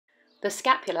The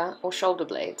scapula, or shoulder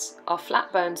blades, are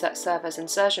flat bones that serve as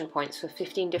insertion points for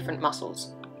 15 different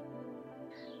muscles.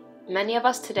 Many of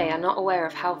us today are not aware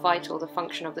of how vital the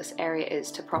function of this area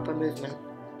is to proper movement.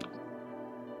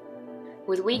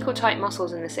 With weak or tight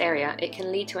muscles in this area, it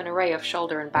can lead to an array of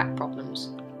shoulder and back problems.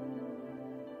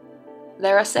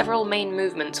 There are several main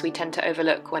movements we tend to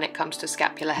overlook when it comes to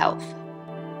scapular health.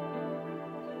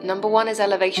 Number 1 is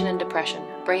elevation and depression,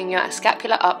 bringing your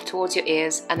scapula up towards your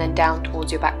ears and then down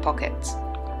towards your back pockets.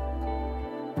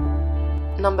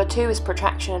 Number 2 is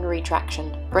protraction and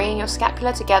retraction, bringing your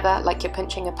scapula together like you're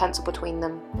pinching a pencil between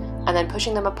them, and then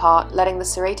pushing them apart, letting the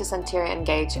serratus anterior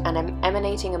engage and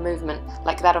emanating a movement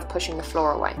like that of pushing the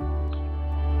floor away.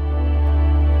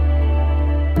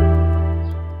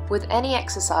 With any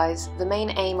exercise, the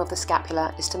main aim of the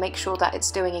scapula is to make sure that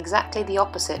it's doing exactly the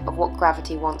opposite of what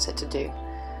gravity wants it to do.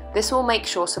 This will make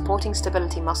sure supporting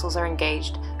stability muscles are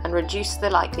engaged and reduce the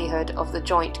likelihood of the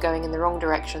joint going in the wrong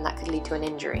direction that could lead to an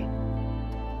injury.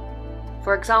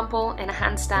 For example, in a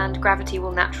handstand, gravity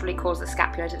will naturally cause the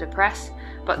scapula to depress,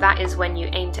 but that is when you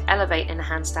aim to elevate in a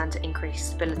handstand to increase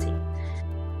stability.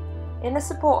 In a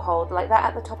support hold, like that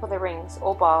at the top of the rings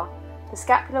or bar, the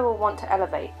scapula will want to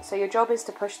elevate, so your job is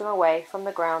to push them away from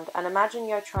the ground and imagine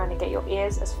you're trying to get your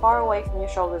ears as far away from your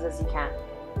shoulders as you can.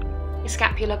 In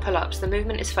scapular pull-ups, the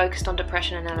movement is focused on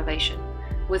depression and elevation.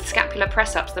 With scapular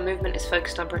press-ups, the movement is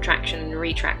focused on protraction and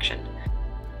retraction.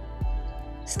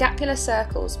 Scapular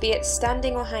circles, be it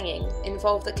standing or hanging,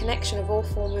 involve the connection of all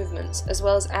 4 movements, as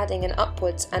well as adding an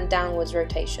upwards and downwards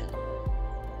rotation.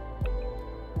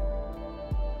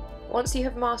 Once you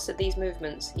have mastered these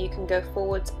movements, you can go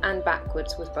forwards and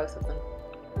backwards with both of them.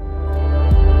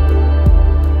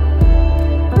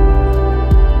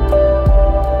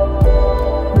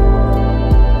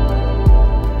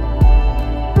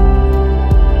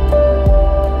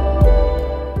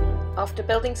 After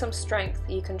building some strength,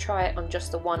 you can try it on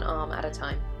just the one arm at a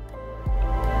time.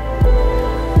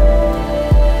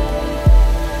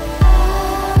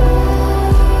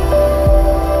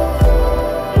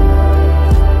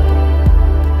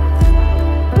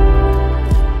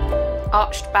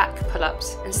 Arched back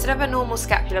pull-ups. Instead of a normal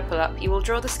scapular pull-up, you will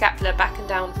draw the scapula back and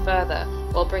down further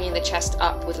while bringing the chest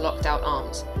up with locked out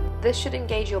arms. This should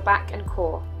engage your back and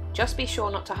core. Just be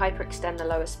sure not to hyperextend the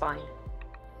lower spine.